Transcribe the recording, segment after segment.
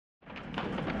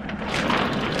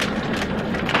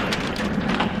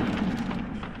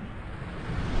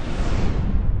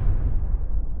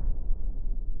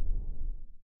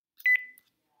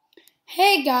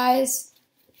Hey guys,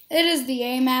 it is the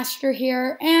A-Master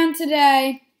here, and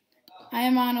today I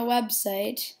am on a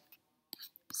website,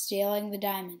 Stealing the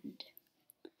Diamond.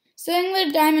 Stealing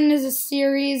the Diamond is a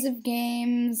series of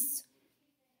games,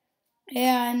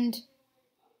 and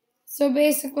so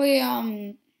basically,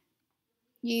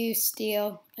 you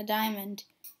steal a diamond.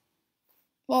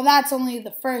 Well, that's only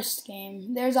the first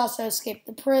game. There's also Escape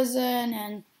the Prison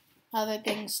and other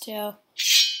things too.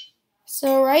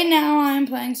 So right now I'm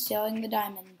playing Stealing the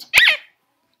Diamond.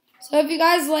 So if you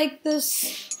guys like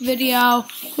this video,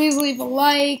 please leave a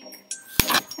like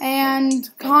and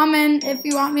comment if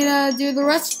you want me to do the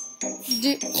rest.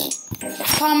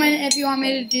 Comment if you want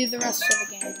me to do the rest of the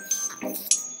game.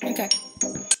 Okay.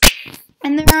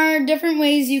 And there are different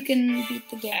ways you can beat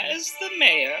the game. As the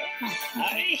mayor,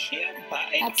 I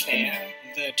hereby declare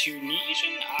the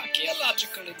Tunisian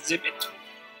archaeological exhibit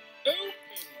open.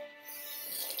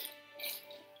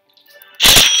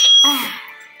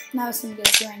 That was some good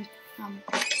drink.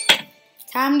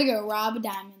 Time to go rob a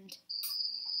diamond.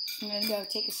 I'm gonna go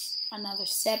take another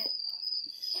sip.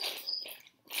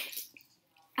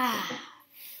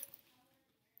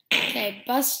 Okay,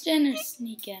 bust in or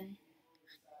sneak in?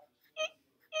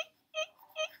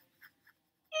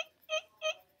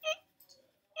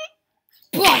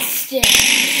 Bust in!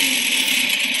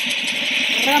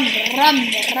 Rum, rum,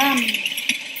 rum.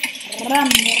 Rum,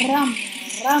 rum,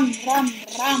 rum, rum,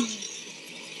 rum.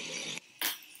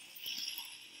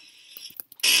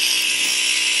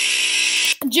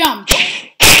 Jump!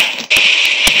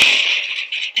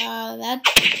 That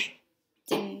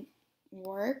didn't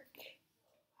work.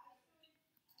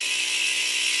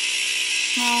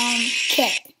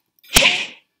 Kick.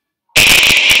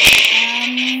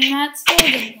 That still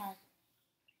didn't work.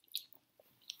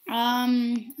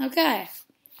 Okay.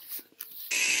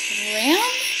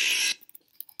 Round?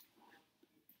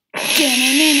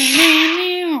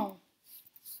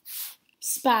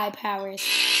 Spy powers.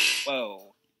 Whoa.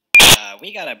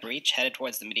 We got a breach headed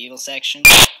towards the medieval section.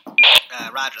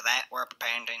 Roger that. We're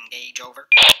preparing to engage, over.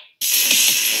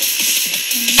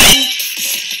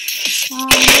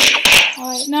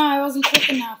 Alright, no, I wasn't quick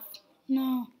enough.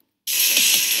 No.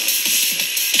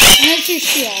 And it's your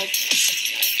shield.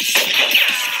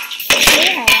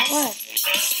 Yeah, that worked.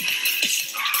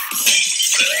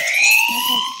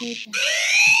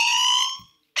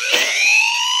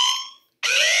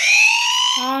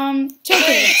 Choke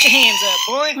it. Get your hands up,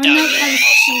 boy. Oh, no,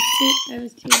 I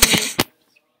was too late.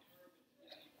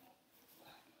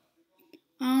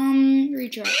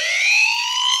 Retry.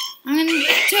 I'm gonna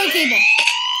toe cable.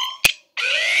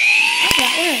 Oh,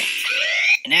 that worked.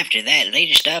 And after that, they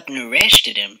just up and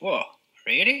arrested him. Whoa,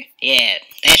 really? Yeah,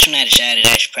 that's when I decided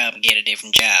I should probably get a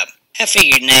different job. I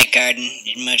figured night guarding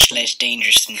is much less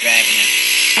dangerous than driving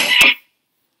a...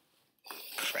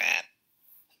 Crap.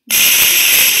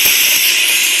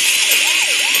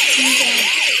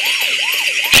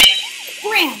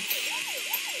 Bram!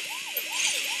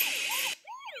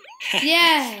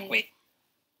 Yay! Wait.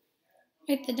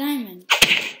 Wait, the diamond.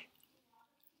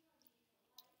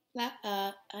 That,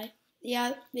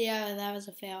 yeah, that was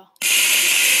a fail.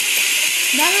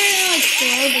 That really, like,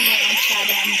 throw the launch at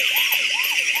him.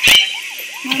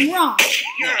 I'm wrong.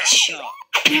 You're a shot.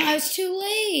 No, I was too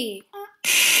late.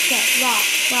 Okay, rock.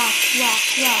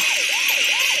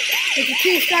 It's a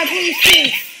 2-star police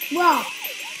chase. Rock.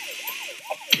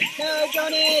 No,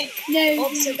 Johnny! No.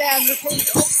 Upside down, repeat,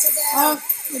 upside down. Oh,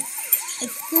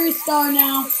 it's 3-star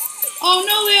now. Oh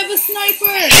no, we have a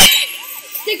sniper!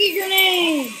 Sticky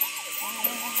grenade!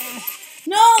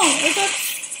 No! I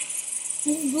just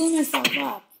blew myself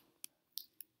up.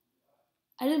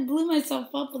 I just blew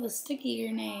myself up with a sticky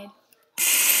grenade.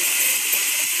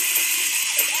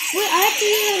 Wait, I have to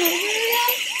do that over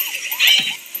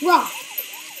again? Rock.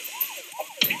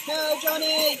 No,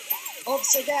 Johnny!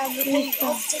 Upside down, repeat,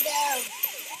 upside down.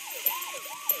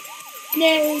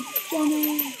 No,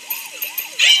 Johnny.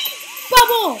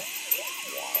 Bubble!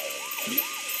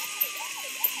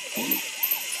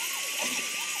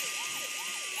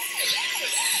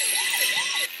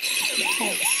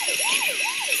 Okay.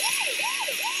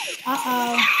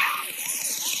 Uh-oh.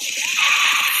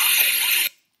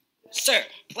 Sir,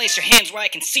 place your hands where I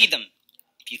can see them.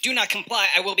 If you do not comply,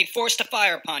 I will be forced to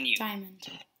fire upon you. Diamond.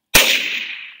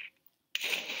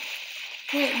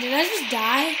 Wait, did I just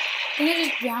die? I think I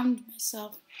just drowned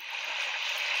myself.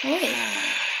 Oh, wait.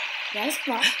 Did I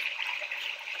survive?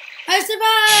 I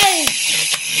survived!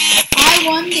 I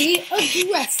won the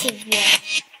aggressive one.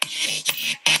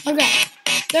 Okay.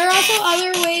 There are also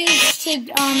other ways to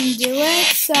do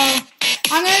it, so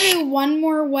I'm going to do one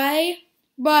more way,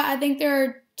 but I think there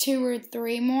are 2 or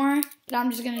 3 more, but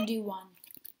I'm just going to do one.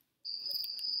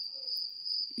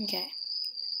 Okay.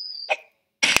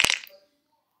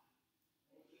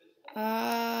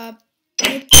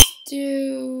 Let's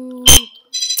do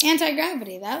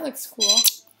anti-gravity. That looks cool.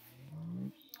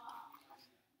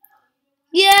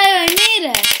 Yeah, I need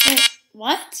it. Wait,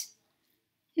 what?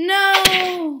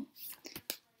 No.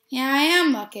 Yeah, I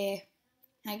am lucky.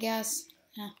 I guess.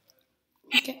 Yeah.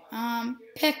 Okay.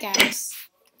 Pickaxe.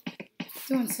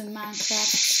 Doing some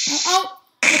Minecraft. Oh,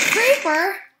 a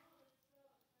creeper.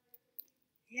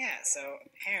 Yeah, so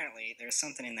apparently there's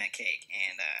something in that cake,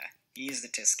 and you used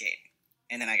it to escape.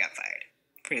 And then I got fired.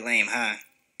 Pretty lame, huh?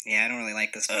 Yeah, I don't really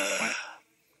like this one.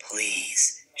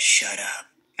 Please, shut up.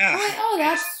 Oh,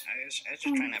 that's... I was just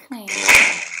trying to have a... plane.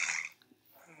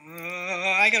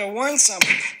 I gotta warn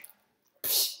something.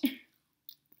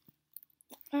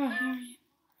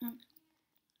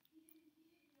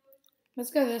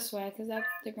 Let's go this way, because that's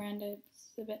the grand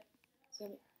exhibit.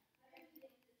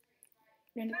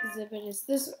 Grand exhibit is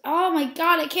this. Oh my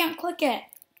god, I can't click it.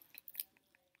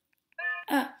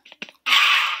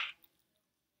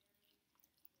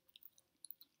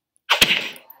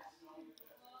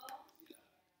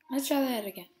 Let's try that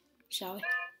again, shall we?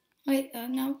 Wait,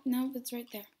 no, it's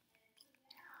right there.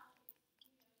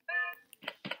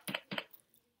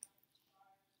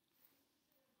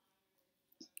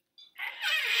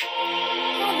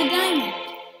 Oh, the diamond.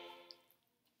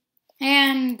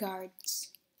 And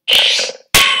guards.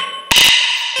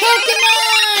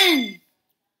 Pokemon!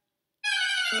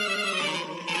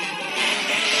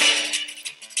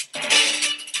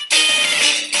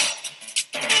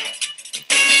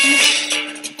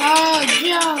 Oh,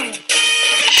 Joe!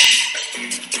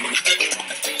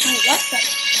 Wait, what the?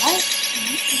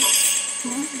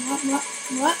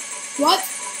 What?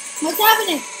 What's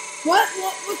happening?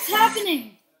 What's happening?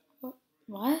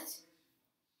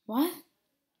 What?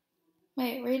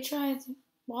 Wait, retry.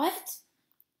 What?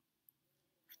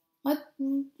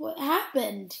 What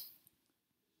happened?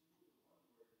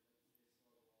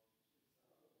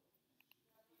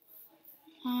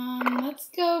 Let's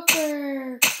go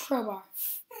for crowbar.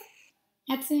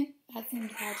 That seems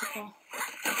logical.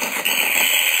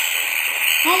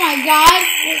 Oh my god!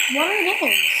 What are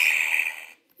those?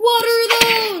 What are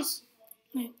those?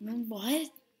 Wait, what?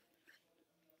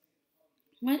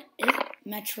 What is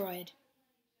Metroid?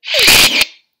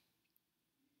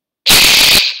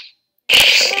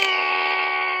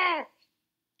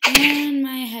 And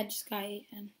my head just got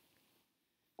eaten.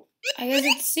 I guess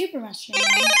it's Super Mushroom.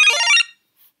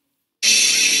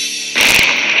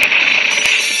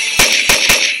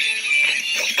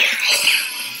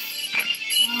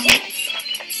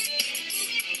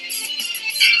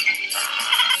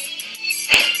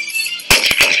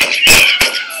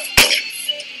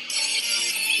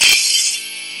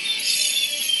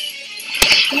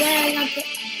 Yeah, I got the...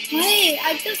 Wait,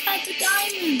 I just had the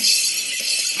diamond!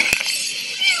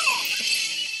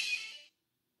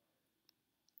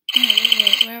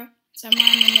 Wait, where? Somewhere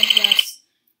in the Midwest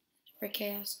for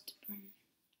Chaos Department.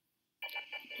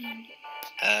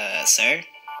 Sir?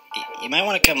 You might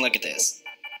want to come look at this.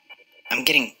 I'm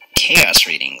getting chaos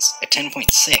readings at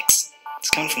 10.6. It's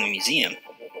coming from the museum.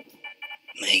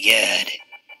 My god.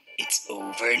 It's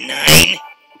over 9?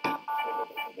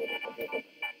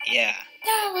 Yeah.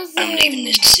 That was I'm leaving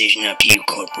this decision up to you,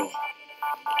 Corporal.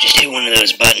 Just hit one of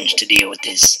those buttons to deal with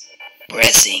this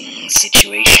pressing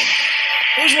situation.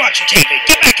 Who's watching TV?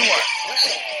 Get back to work!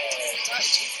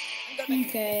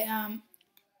 Okay,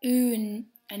 ooh, and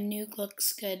a nuke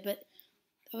looks good, but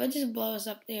that would just blow us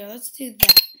up there. Let's do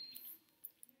that.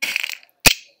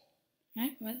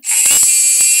 Right, what?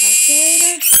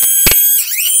 Calculator?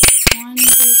 1, 2,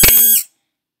 3,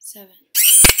 7.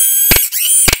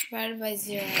 Divided by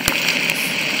 0.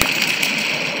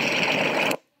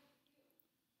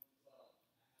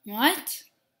 What?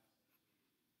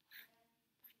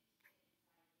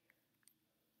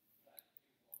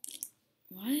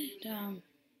 What?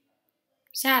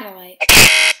 Satellite.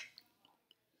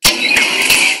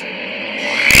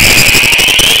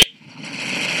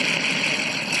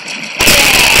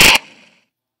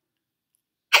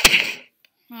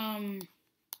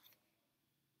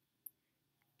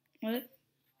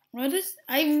 What is...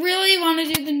 I really want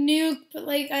to do the nuke, but,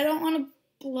 like, I don't want to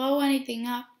blow anything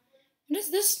up. What does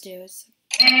this do? It's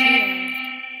here.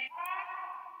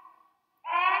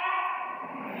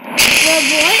 Well,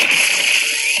 what?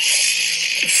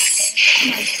 Oh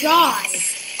my god.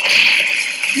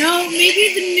 No,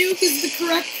 maybe the nuke is the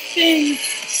correct thing.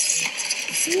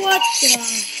 What the?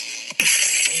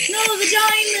 No, the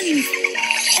diamond!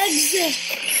 Exit!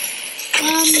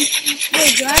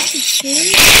 Wait, do I have to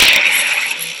choose?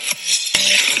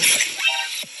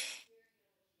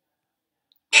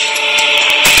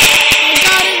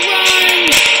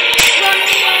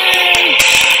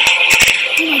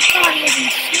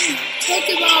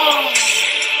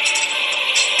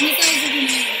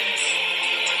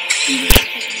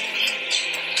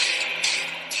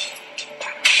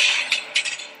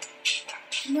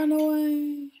 Run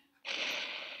away.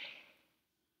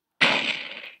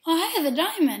 Oh, hey, the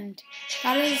diamond.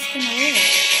 Thought I was gonna lose.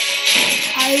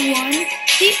 I won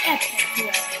the epic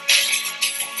way.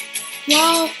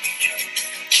 Well,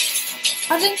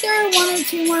 I think there are 1 or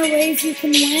 2 more ways you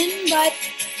can win, but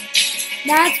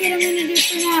that's what I'm going to do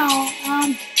for now.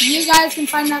 You guys can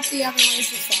find out the other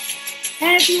ways yourself.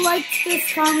 And if you liked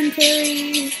this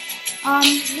commentary,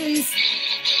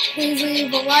 please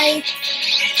leave a like.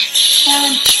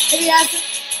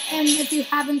 And if you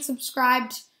haven't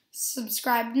subscribed,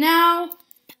 subscribe now.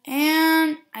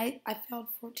 And I failed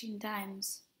 14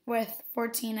 times, with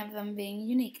 14 of them being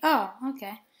unique. Oh,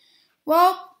 okay.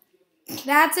 Well,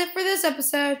 that's it for this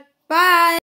episode. Bye!